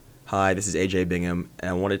Hi, this is AJ Bingham, and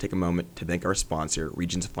I want to take a moment to thank our sponsor,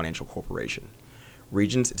 Regions Financial Corporation.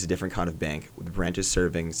 Regions is a different kind of bank with branches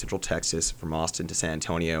serving Central Texas from Austin to San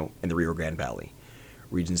Antonio and the Rio Grande Valley.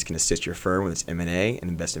 Regions can assist your firm with its M&A and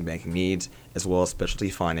investment banking needs, as well as specialty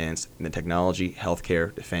finance in the technology,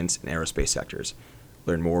 healthcare, defense, and aerospace sectors.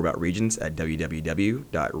 Learn more about Regions at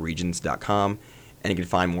www.regions.com, and you can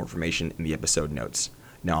find more information in the episode notes.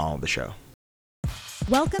 Now on with the show.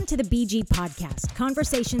 Welcome to the BG Podcast,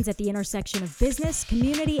 conversations at the intersection of business,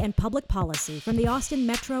 community, and public policy from the Austin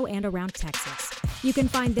Metro and around Texas. You can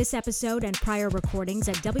find this episode and prior recordings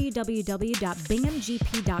at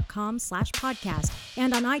www.binghamgp.com/podcast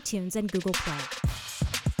and on iTunes and Google Play.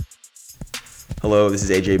 Hello, this is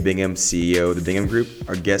AJ Bingham, CEO of the Bingham Group.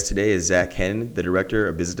 Our guest today is Zach Henn, the Director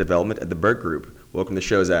of Business Development at the Burt Group. Welcome to the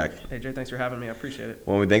show, Zach. Hey, Jay, thanks for having me. I appreciate it.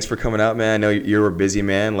 Well, thanks for coming out, man. I know you're a busy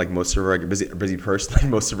man, like most of our busy person, like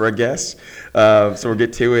most of our guests. So we'll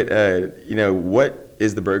get to it. What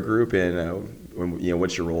is the Burt Group, and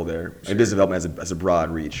what's your role there? Sure. And business development has a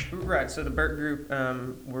broad reach. Right. So the Burt Group,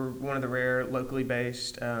 we're one of the rare locally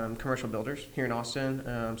based commercial builders here in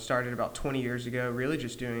Austin. Started about 20 years ago, really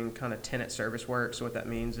just doing kind of tenant service work. So what that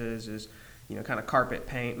means is kind of carpet,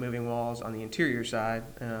 paint, moving walls on the interior side.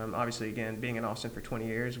 Obviously, again, being in Austin for 20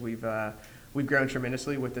 years, we've grown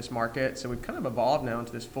tremendously with this market. So we've kind of evolved now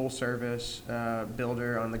into this full service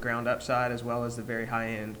builder on the ground up side, as well as the very high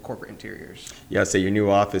end corporate interiors. Yeah, I'd say your new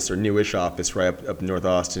office or newish office right up North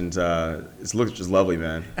Austin's, it looks just lovely,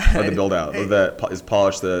 man. Love the build out. Love that it's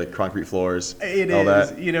polished, the concrete floors. It all is.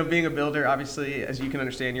 That. Being a builder, obviously, as you can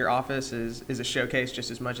understand, your office is a showcase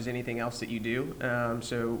just as much as anything else that you do.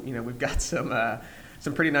 We've got some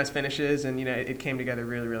pretty nice finishes, and it came together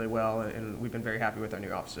really, really well, and we've been very happy with our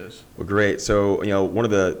new offices. Well, great. So one of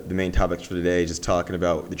the main topics for today is just talking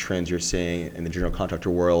about the trends you're seeing in the general contractor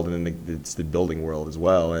world and then the building world as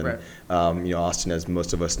well. And right. Austin, as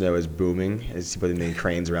most of us know, is booming. As you put the main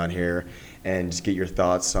cranes around here, and just get your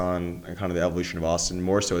thoughts on kind of the evolution of Austin,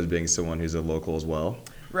 more so as being someone who's a local as well,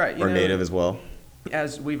 right? Or native as well.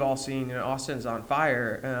 As we've all seen, Austin's on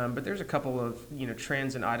fire, but there's a couple of,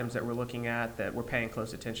 trends and items that we're looking at that we're paying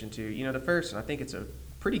close attention to. The first, and I think it's a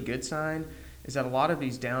pretty good sign, is that a lot of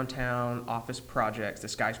these downtown office projects, the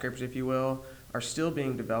skyscrapers, if you will, are still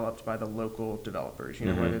being developed by the local developers,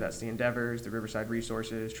 whether that's the Endeavors, the Riverside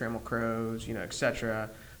Resources, Trammell Crows, et cetera.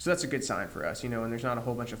 So that's a good sign for us, and there's not a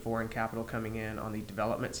whole bunch of foreign capital coming in on the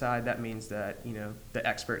development side. That means that, the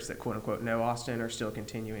experts that quote unquote know Austin are still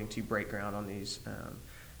continuing to break ground on these,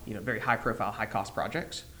 very high profile, high cost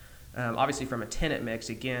projects. Obviously from a tenant mix,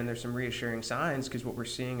 again, there's some reassuring signs, because what we're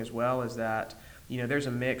seeing as well is that, there's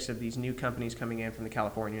a mix of these new companies coming in from the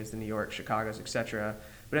Californias, the New York, Chicago's, et cetera.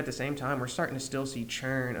 But at the same time, we're starting to still see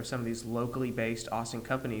churn of some of these locally based Austin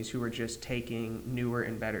companies who are just taking newer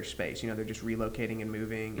and better space. They're just relocating and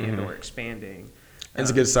moving and or expanding. And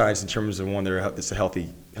it's a good sign in terms of it's a healthy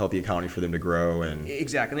economy for them to grow. And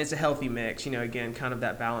exactly, and it's a healthy mix. Again, kind of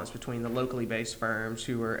that balance between the locally based firms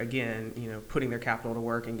who are, again, putting their capital to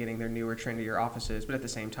work and getting their newer, trendier offices. But at the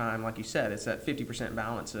same time, like you said, it's that 50%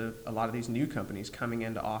 balance of a lot of these new companies coming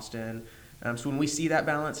into Austin. So when we see that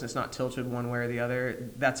balance and it's not tilted one way or the other,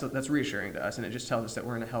 that's reassuring to us, and it just tells us that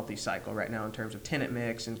we're in a healthy cycle right now in terms of tenant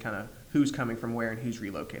mix and kind of who's coming from where and who's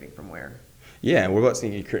relocating from where. Yeah, and what about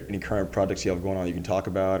seeing any current projects you have going on you can talk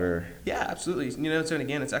about? Or yeah, absolutely. So and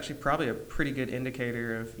again, it's actually probably a pretty good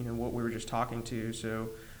indicator of what we were just talking to. So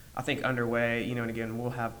I think underway, and again,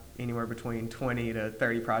 we'll have anywhere between 20 to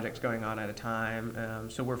 30 projects going on at a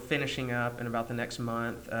time. So we're finishing up in about the next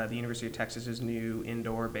month the University of Texas's new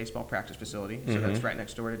indoor baseball practice facility. So that's right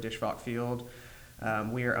next door to Dish Falk Field.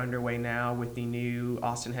 We are underway now with the new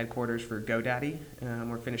Austin headquarters for GoDaddy.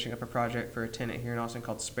 We're finishing up a project for a tenant here in Austin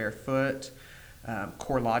called Spare Foot.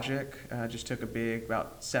 CoreLogic just took a big,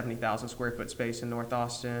 about 70,000 square foot space in North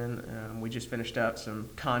Austin. We just finished up some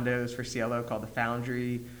condos for CLO called The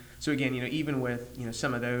Foundry. So again, even with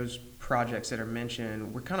some of those projects that are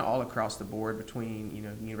mentioned, we're kind of all across the board between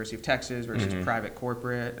the University of Texas versus private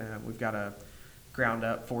corporate. We've got a ground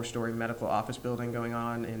up 4-story medical office building going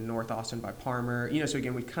on in North Austin by Parmer. So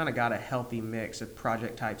again, we've kind of got a healthy mix of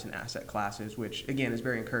project types and asset classes, which again is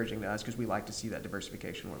very encouraging to us because we like to see that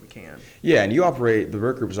diversification where we can. Yeah, and the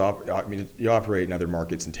Burt Group you operate in other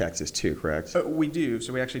markets in Texas too, correct? We do.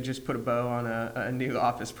 So we actually just put a bow on a new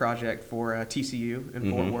office project for TCU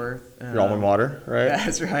in Fort Worth. Your alma mater, right?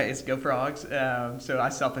 That's right. It's Go Frogs. So I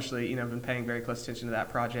selfishly, have been paying very close attention to that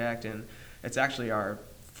project, and it's actually our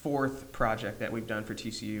 4th project that we've done for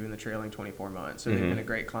TCU in the trailing 24 months. So they've been a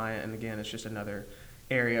great client, and again, it's just another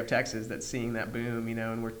area of Texas that's seeing that boom,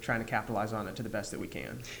 and we're trying to capitalize on it to the best that we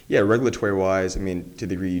can. Yeah, regulatory wise, I mean, to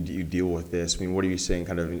the degree you deal with this, I mean, what are you seeing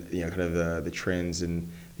kind of the trends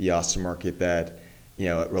in the Austin market that,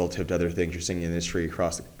 relative to other things you're seeing in the industry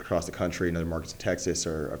across the country and other markets in Texas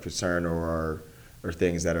are of concern or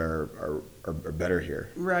things that are better here?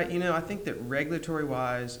 Right. I think that regulatory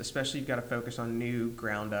wise, especially, you've got to focus on new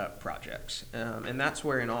ground up projects. And that's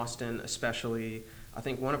where in Austin, especially, I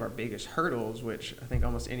think one of our biggest hurdles, which I think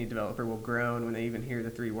almost any developer will groan when they even hear the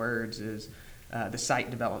three words, is the site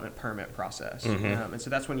development permit process. Mm-hmm. And so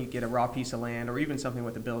that's when you get a raw piece of land or even something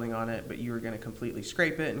with a building on it, but you are going to completely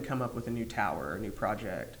scrape it and come up with a new tower or a new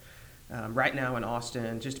project. Right now in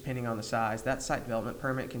Austin, just depending on the size, that site development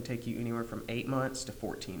permit can take you anywhere from 8 months to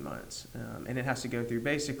 14 months. And it has to go through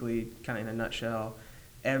basically, kind of in a nutshell,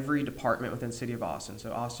 every department within the city of Austin.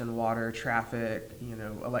 So Austin Water, traffic,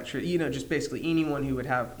 electric, just basically anyone who would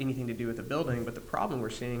have anything to do with the building. But the problem we're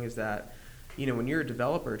seeing is that, when you're a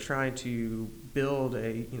developer trying to build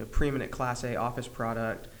a, preeminent Class A office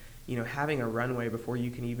product, having a runway before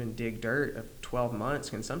you can even dig dirt of 12 months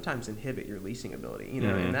can sometimes inhibit your leasing ability,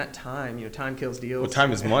 and that time, time kills deals. Well,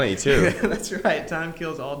 time is money too. That's right. Time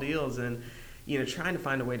kills all deals. And, trying to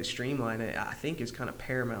find a way to streamline it, I think, is kind of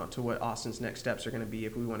paramount to what Austin's next steps are going to be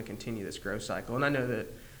if we want to continue this growth cycle. And I know that,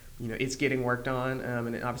 it's getting worked on,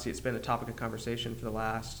 and obviously it's been a topic of conversation for the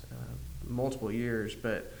last multiple years.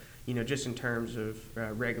 But, just in terms of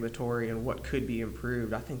regulatory and what could be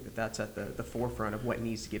improved, I think that that's at the forefront of what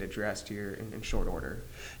needs to get addressed here in short order.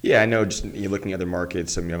 Yeah, I know. Just looking at other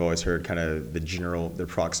markets, I mean, I've always heard kind of the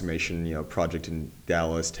approximation, project in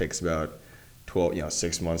Dallas takes about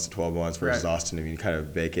 6 months to 12 months versus Right. Austin, kind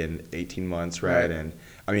of bake in 18 months, right? And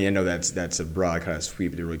I mean, I know that's a broad kind of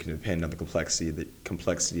sweep. It really can depend on the complexity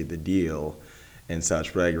of the deal and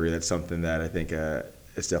such. But I agree, that's something that I think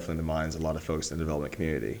it's definitely in the minds of a lot of folks in the development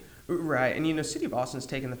community. Right, and City of Austin's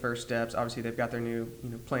taken the first steps. Obviously, they've got their new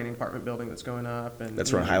planning department building that's going up, and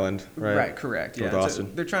That's around Highland, right? Right, correct. North Yeah, Austin.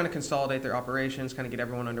 so they're trying to consolidate their operations, kind of get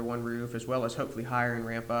everyone under one roof, as well as hopefully hire and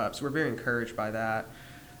ramp up. So we're very encouraged by that.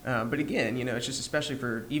 But again, it's just especially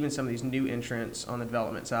for even some of these new entrants on the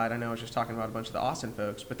development side. I know I was just talking about a bunch of the Austin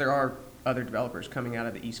folks, but there are other developers coming out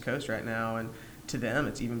of the East Coast right now, and to them,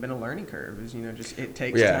 it's even been a learning curve. Is just it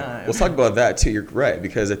takes time. Let's talk about that too. You're right,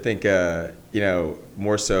 because I think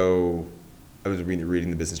more so. I was reading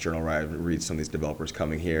the Business Journal, right? I read some of these developers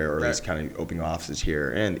coming here, or at least kind of opening offices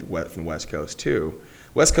here, and from the West Coast too.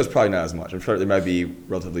 West Coast probably not as much. I'm sure they might be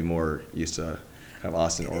relatively more used to kind of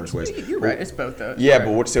Austin, Orange Ways. You're right. It's both though. Yeah,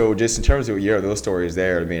 right. but so just in terms of those stories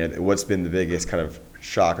there, I mean, what's been the biggest kind of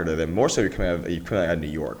shocker to them? More so, you're coming out of New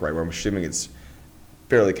York, right? Where I'm assuming it's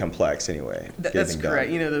fairly complex anyway. That's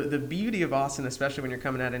correct. The beauty of Austin, especially when you're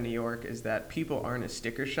coming out of New York, is that people aren't as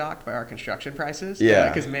sticker shocked by our construction prices. Yeah.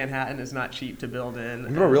 Because Manhattan is not cheap to build in.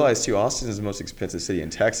 You don't realize too, Austin is the most expensive city in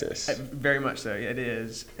Texas. Very much so. It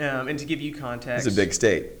is. And to give you context, It's a big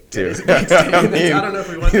state too. It is a big state. I don't know if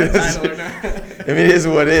we want that title or not. I mean, it is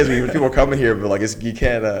what it is. I mean, people are coming here, but like you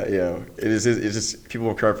can't. It's just people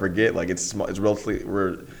will kind of forget. Like it's small. It's relatively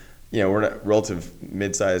we're in a relative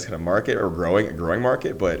mid-sized kind of market or growing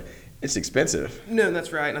market, but it's expensive. No,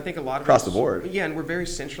 that's right. And I think a lot of across the board. Yeah, and we're very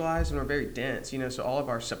centralized and we're very dense. So all of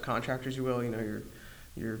our subcontractors,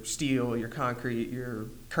 your steel, your concrete, your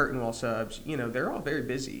curtain wall subs, they're all very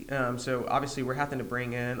busy. So obviously we're having to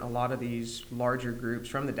bring in a lot of these larger groups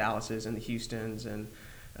from the Dallases and the Houstons. And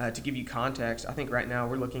to give you context, I think right now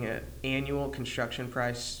we're looking at annual construction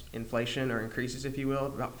price inflation or increases, if you will,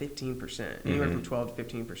 of about 15%, anywhere from 12 to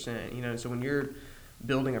 15%. So when you're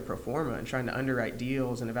building a pro forma and trying to underwrite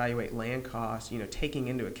deals and evaluate land costs, taking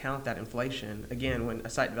into account that inflation, again, when a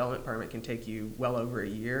site development permit can take you well over a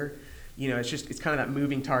year, it's kind of that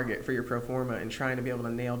moving target for your pro forma and trying to be able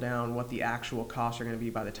to nail down what the actual costs are going to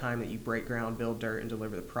be by the time that you break ground, build dirt, and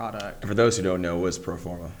deliver the product. And for those who don't know, what's pro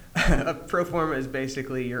forma? A pro forma is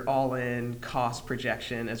basically your all-in cost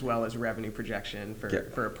projection as well as revenue projection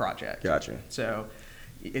for a project. Gotcha. So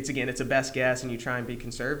it's a best guess, and you try and be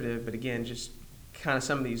conservative, but again, just kind of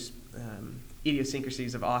some of these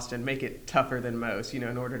idiosyncrasies of Austin make it tougher than most,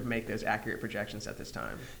 in order to make those accurate projections at this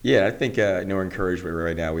time. Yeah, I think we're encouraged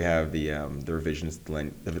right now. We have the revisions to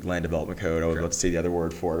the land development code. I was about to say the other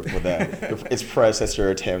word for it, but its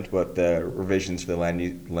predecessor attempt, but the revisions to the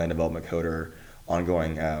land development code are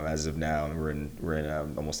ongoing as of now, and we're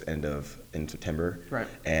in almost in September. Right.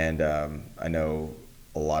 And I know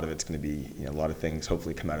a lot of it's going to be a lot of things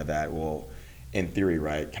hopefully come out of that will, in theory,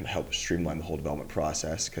 right, kind of help streamline the whole development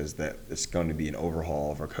process, because that it's going to be an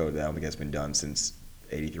overhaul of our code that I don't think has been done since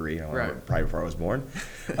 '83, Right. probably before I was born.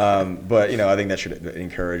 But I think that should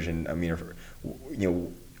encourage, and I mean,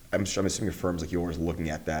 I'm assuming firms like yours looking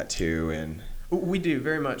at that too, and We do,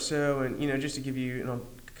 very much so. And, just to give you,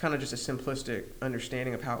 kind of just a simplistic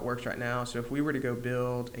understanding of how it works right now. So if we were to go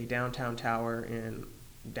build a downtown tower in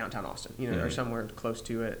downtown Austin, or somewhere close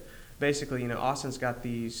to it, basically, Austin's got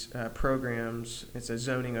these programs. It's a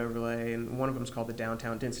zoning overlay, and one of them is called the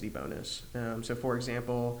downtown density bonus. So, for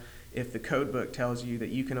example, if the code book tells you that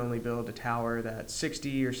you can only build a tower that's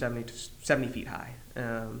 60 or 70 feet high,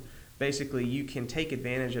 basically you can take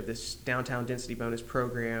advantage of this downtown density bonus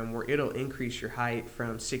program where it'll increase your height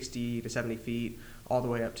from 60 to 70 feet all the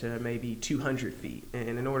way up to maybe 200 feet.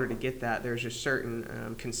 And in order to get that, there's just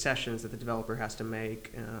certain concessions that the developer has to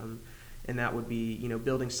make. And that would be,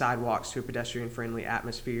 building sidewalks to a pedestrian-friendly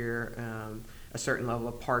atmosphere, a certain level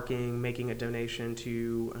of parking, making a donation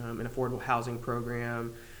to an affordable housing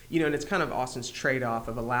program. And it's kind of Austin's trade-off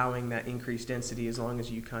of allowing that increased density as long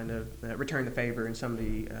as you kind of return the favor in some of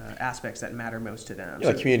the aspects that matter most to them.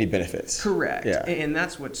 Like community benefits. Correct. Yeah. And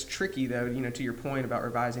that's what's tricky, though, to your point about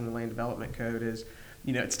revising the land development code is,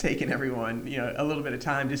 it's taken everyone, a little bit of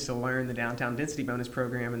time just to learn the downtown density bonus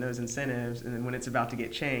program and those incentives. And then when it's about to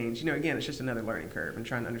get changed, again, it's just another learning curve and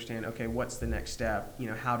trying to understand, okay, what's the next step?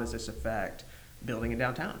 How does this affect building in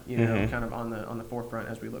downtown, kind of on the forefront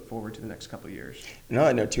as we look forward to the next couple of years. No,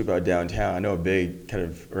 I know too about downtown. I know a big kind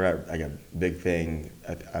of, a big thing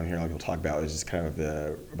I'm hearing a lot of people talk about is just kind of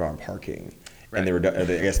around parking. Right. And I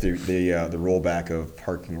guess the rollback of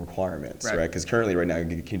parking requirements, right? Because currently, right now,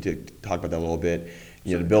 you can talk about that a little bit.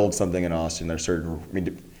 To build something in Austin, there's certain,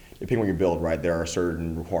 depending on what you build, right, there are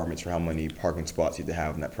certain requirements for how many parking spots you have to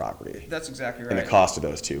have on that property. That's exactly right. And the cost of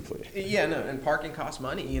those too, please. Yeah, no, and parking costs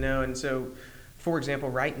money, and so, for example,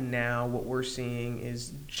 right now, what we're seeing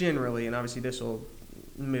is generally, and obviously this will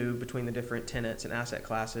move between the different tenants and asset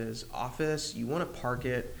classes, office, you want to park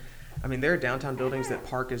it. There are downtown buildings that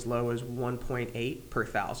park as low as 1.8 per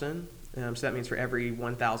thousand. So that means for every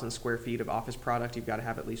 1,000 square feet of office product, you've got to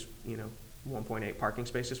have at least, 1.8 parking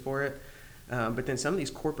spaces for it. But then some of these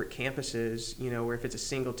corporate campuses, where if it's a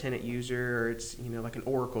single tenant user or it's, like an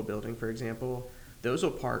Oracle building, for example, those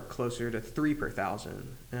will park closer to 3 per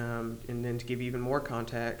thousand. And then to give you even more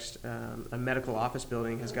context, a medical office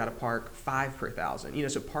building has got to park 5 per thousand.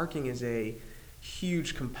 So parking is a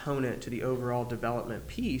huge component to the overall development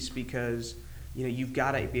piece because, you've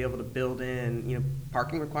got to be able to build in,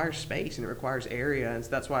 parking requires space and it requires area. And so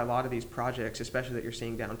that's why a lot of these projects, especially that you're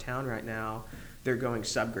seeing downtown right now, they're going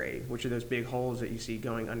subgrade, which are those big holes that you see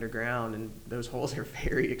going underground. And those holes are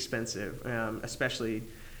very expensive, especially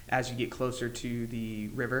as you get closer to the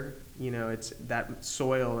river. It's that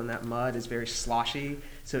soil and that mud is very sloshy.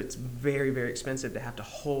 So it's very, very expensive to have to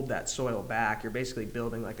hold that soil back. You're basically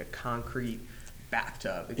building like a concrete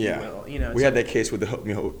bathtub, if you will. We had that case with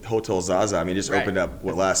the Hotel Zaza. Just opened up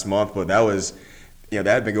last month, but that was, that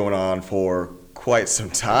had been going on for quite some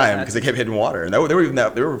time because they kept hitting water, and they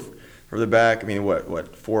were further back.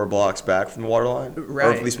 4 blocks back from the water line, right?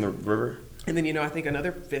 Or at least from the river. And then I think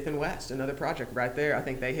another 5th and West, another project right there. I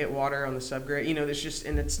think they hit water on the subgrade. There's just,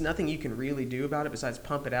 and it's nothing you can really do about it besides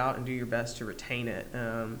pump it out and do your best to retain it.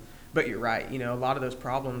 But you're right. A lot of those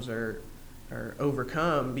problems are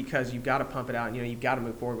overcome because you've got to pump it out and you've got to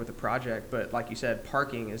move forward with the project. But like you said,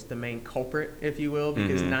 parking is the main culprit, if you will,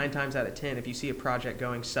 because 9 times out of 10, if you see a project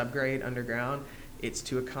going subgrade underground, it's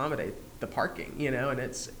to accommodate the parking, and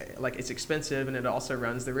it's expensive and it also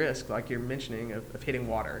runs the risk, like you're mentioning, of hitting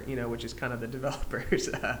water, which is kind of the developer's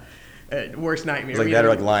worst nightmare. It's like that or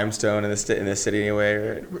like limestone in this city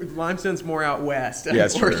anyway, right? Limestone's more out west, yeah,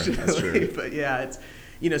 unfortunately. That's true. But yeah, it's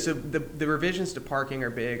so the revisions to parking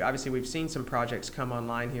are big. Obviously, we've seen some projects come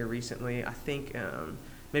online here recently. I think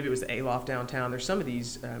maybe it was the A-Loft downtown. There's some of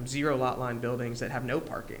these zero lot line buildings that have no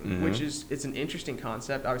parking, which it's an interesting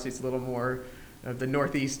concept. Obviously, it's a little more of the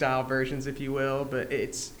Northeast style versions, if you will, but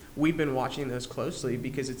we've been watching those closely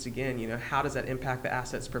because it's, again, how does that impact the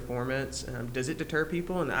asset's performance? Does it deter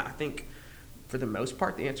people? And I think for the most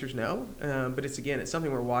part, the answer is no. But it's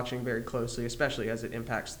something we're watching very closely, especially as it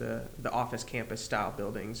impacts the office campus style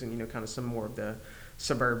buildings and, kind of some more of the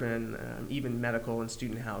suburban, even medical and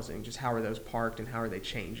student housing. Just how are those parked and how are they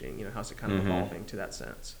changing? How's it kind of evolving to that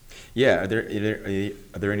sense? Yeah. Are there any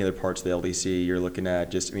other parts of the LDC you're looking at?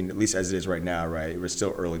 Just, at least as it is right now, right? We're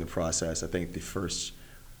still early in the process. I think the first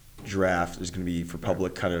draft is going to be for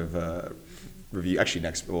public kind of review. Actually,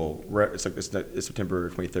 it's September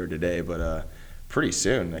 23rd today, but pretty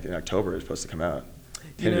soon, like in October, it's supposed to come out.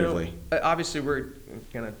 Tentatively. Obviously, we're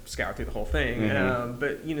going to scour through the whole thing,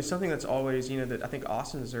 but something that's always that I think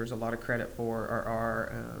Austin deserves a lot of credit for are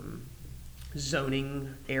our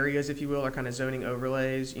zoning areas, if you will, or kind of zoning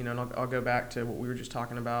overlays. And I'll go back to what we were just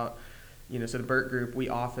talking about. So the Burt Group, we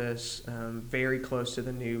office very close to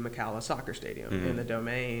the new McCalla soccer stadium in the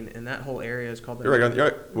Domain, and that whole area is called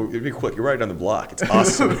the. Well, be quick. You're right down the block. It's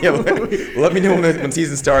awesome. Let me know when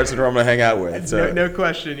season starts and where I'm gonna hang out with. So. No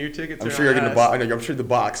question. Your tickets. I'm sure you're getting the box. I'm sure the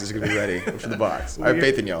box is gonna be ready. I'm sure the box. I have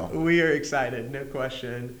faith in y'all. We are excited. No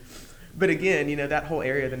question. But again, that whole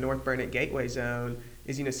area, the North Burnett Gateway Zone,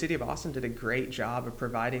 is City of Austin did a great job of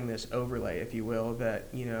providing this overlay, if you will,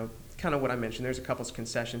 that kind of what I mentioned. There's a couple of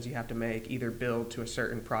concessions you have to make, either build to a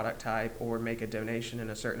certain product type or make a donation in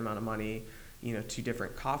a certain amount of money, to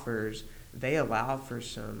different coffers. They allow for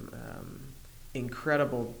some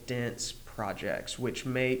incredible dense projects, which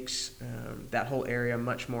makes that whole area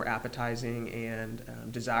much more appetizing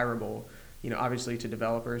and desirable, obviously to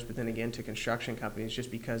developers, but then again to construction companies, just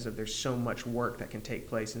because of there's so much work that can take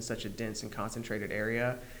place in such a dense and concentrated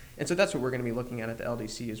area. And so that's what we're going to be looking at the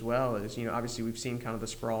LDC as well. Is obviously we've seen kind of the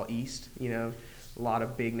sprawl east. A lot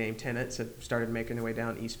of big name tenants have started making their way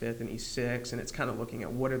down East 5th and East 6th, and it's kind of looking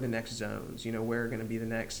at what are the next zones. Where are going to be the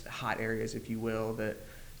next hot areas, if you will, that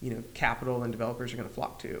capital and developers are going to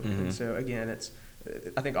flock to. Mm-hmm. And so again,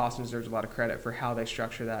 I think Austin deserves a lot of credit for how they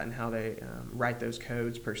structure that and how they write those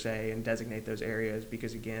codes per se and designate those areas,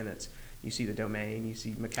 because again, you see the Domain, you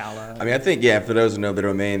see McCalla. I think, for those who know the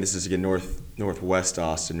Domain, this is again northwest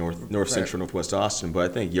Austin, north central northwest Austin.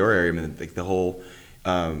 But I think your area, the whole,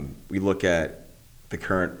 we look at the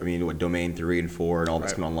current, Domain 3 and 4 and all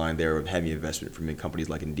that's coming online there with heavy investment from companies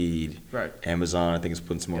like Indeed, Amazon. I think it's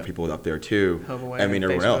putting some more people up there too. HomeAway, everyone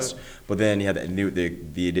Facebook. Else. But then you have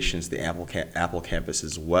the additions to the Apple campus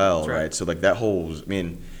as well, right? So like that whole,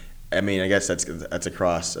 I guess that's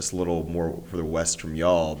across. That's a little more further west from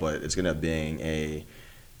y'all, but it's gonna being a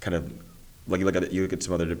kind of like you look at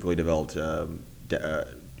some other really developed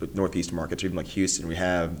northeast markets, or even like Houston. We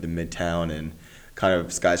have the Midtown and kind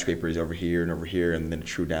of skyscrapers over here, and then a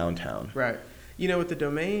true downtown. Right. What the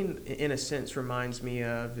Domain, in a sense, reminds me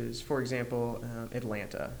of is, for example,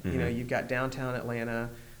 Atlanta. Mm-hmm. You've got downtown Atlanta,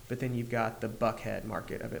 but then you've got the Buckhead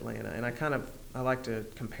market of Atlanta, and I like to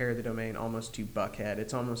compare the Domain almost to Buckhead.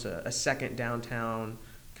 It's almost a second downtown,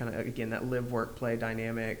 kind of, again, that live, work, play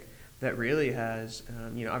dynamic that really has,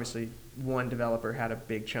 obviously one developer had a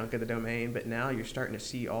big chunk of the Domain, but now you're starting to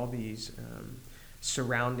see all these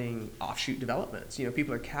surrounding offshoot developments.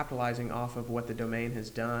 People are capitalizing off of what the Domain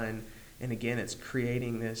has done, and again, it's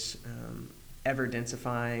creating this ever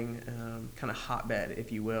densifying kind of hotbed,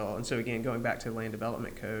 if you will. And so again, going back to the land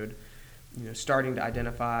development code, starting to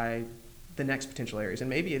identify the next potential areas, and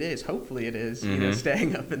maybe it is, hopefully it is,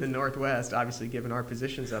 staying up in the Northwest, obviously given our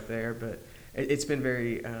positions up there, but it's been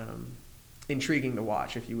very intriguing to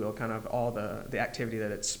watch, if you will, kind of all the activity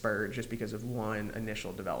that it's spurred just because of one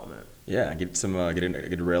initial development. Yeah, get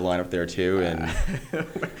a rail line up there too, and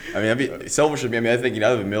I'd be selfish of me. I think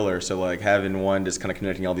other than Miller, so like having one just kind of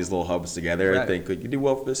connecting all these little hubs together, I think you do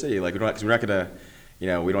well for the city. Like we're not gonna,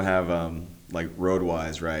 we don't have like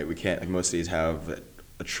road-wise, right? We can't, like most cities have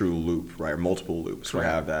a true loop, right, or multiple loops. We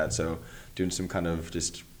have that, so doing some kind of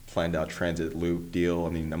just planned out transit loop deal.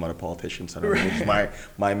 I'm not a politician, so I don't know.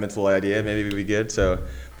 My mental idea maybe would be good. So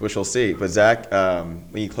we shall see. But Zach,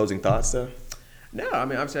 any closing thoughts though? No,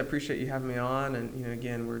 obviously I appreciate you having me on, and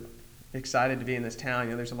again, we're excited to be in this town.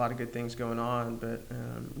 There's a lot of good things going on, but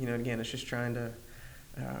again, it's just trying to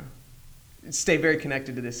stay very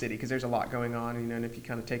connected to this city, because there's a lot going on, and if you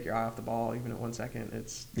kind of take your eye off the ball even at 1 second,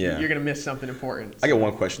 you're going to miss something important. I got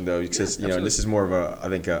one question though, because this is more of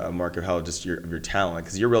a mark of how just your talent,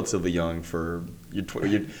 because you're relatively young for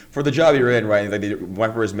the job you're in, right? Like when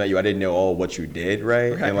I first met you, I didn't know all what you did,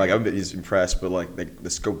 right? And like I'm just impressed, but like the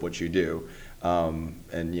scope of what you do,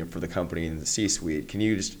 and for the company and the C-suite. Can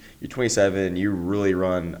you you're 27, you really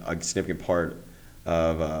run a significant part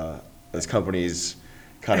of this company's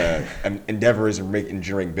kind of endeavors and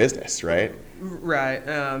enduring business, right? Right.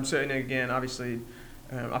 So, and again, obviously,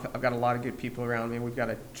 I've got a lot of good people around me. We've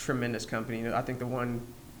got a tremendous company. I think the one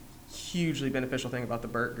hugely beneficial thing about the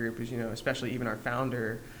Burt Group is, especially even our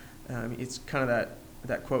founder, it's kind of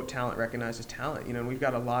that quote, talent recognizes talent. And we've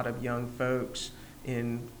got a lot of young folks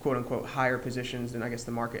in quote unquote higher positions than I guess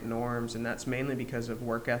the market norms, and that's mainly because of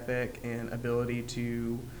work ethic and ability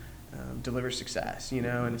to deliver success,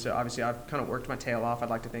 and so obviously I've kind of worked my tail off. I'd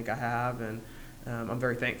like to think I have, and I'm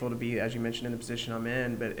very thankful to be, as you mentioned, in the position I'm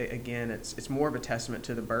in. But again, it's more of a testament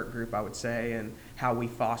to the Burt Group, I would say, and how we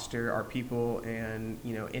foster our people and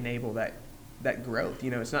enable that growth.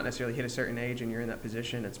 It's not necessarily hit a certain age and you're in that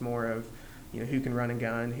position. It's more of who can run and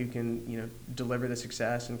gun, who can deliver the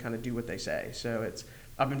success and kind of do what they say. So it's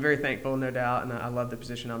I've been very thankful, no doubt, and I love the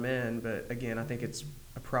position I'm in. But again, I think it's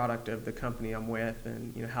a product of the company I'm with,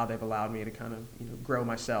 and how they've allowed me to kind of grow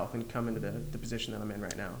myself and come into the position that I'm in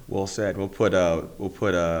right now. Well said. We'll put a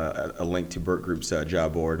link to Burt Group's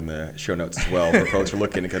job board in the show notes as well for folks who are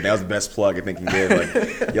looking, because that was the best plug I think you did.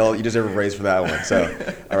 Like, you deserve a raise for that one. So,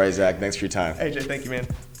 all right, Zach, thanks for your time. AJ, thank you, man.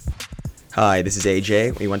 Hi, this is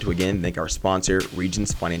AJ. We want to again thank our sponsor,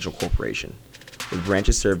 Regions Financial Corporation. With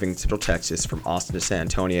branches serving Central Texas from Austin to San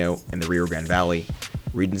Antonio and the Rio Grande Valley,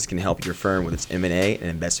 Regions can help your firm with its M&A and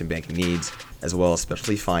investment banking needs, as well as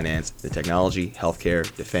specialty finance, the technology, healthcare,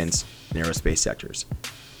 defense, and aerospace sectors.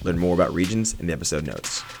 Learn more about Regions in the episode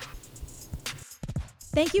notes.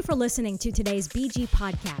 Thank you for listening to today's BG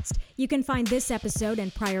Podcast. You can find this episode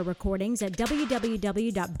and prior recordings at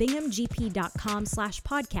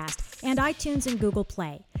www.binghamgp.com/podcast and iTunes and Google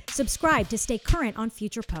Play. Subscribe to stay current on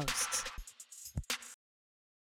future posts.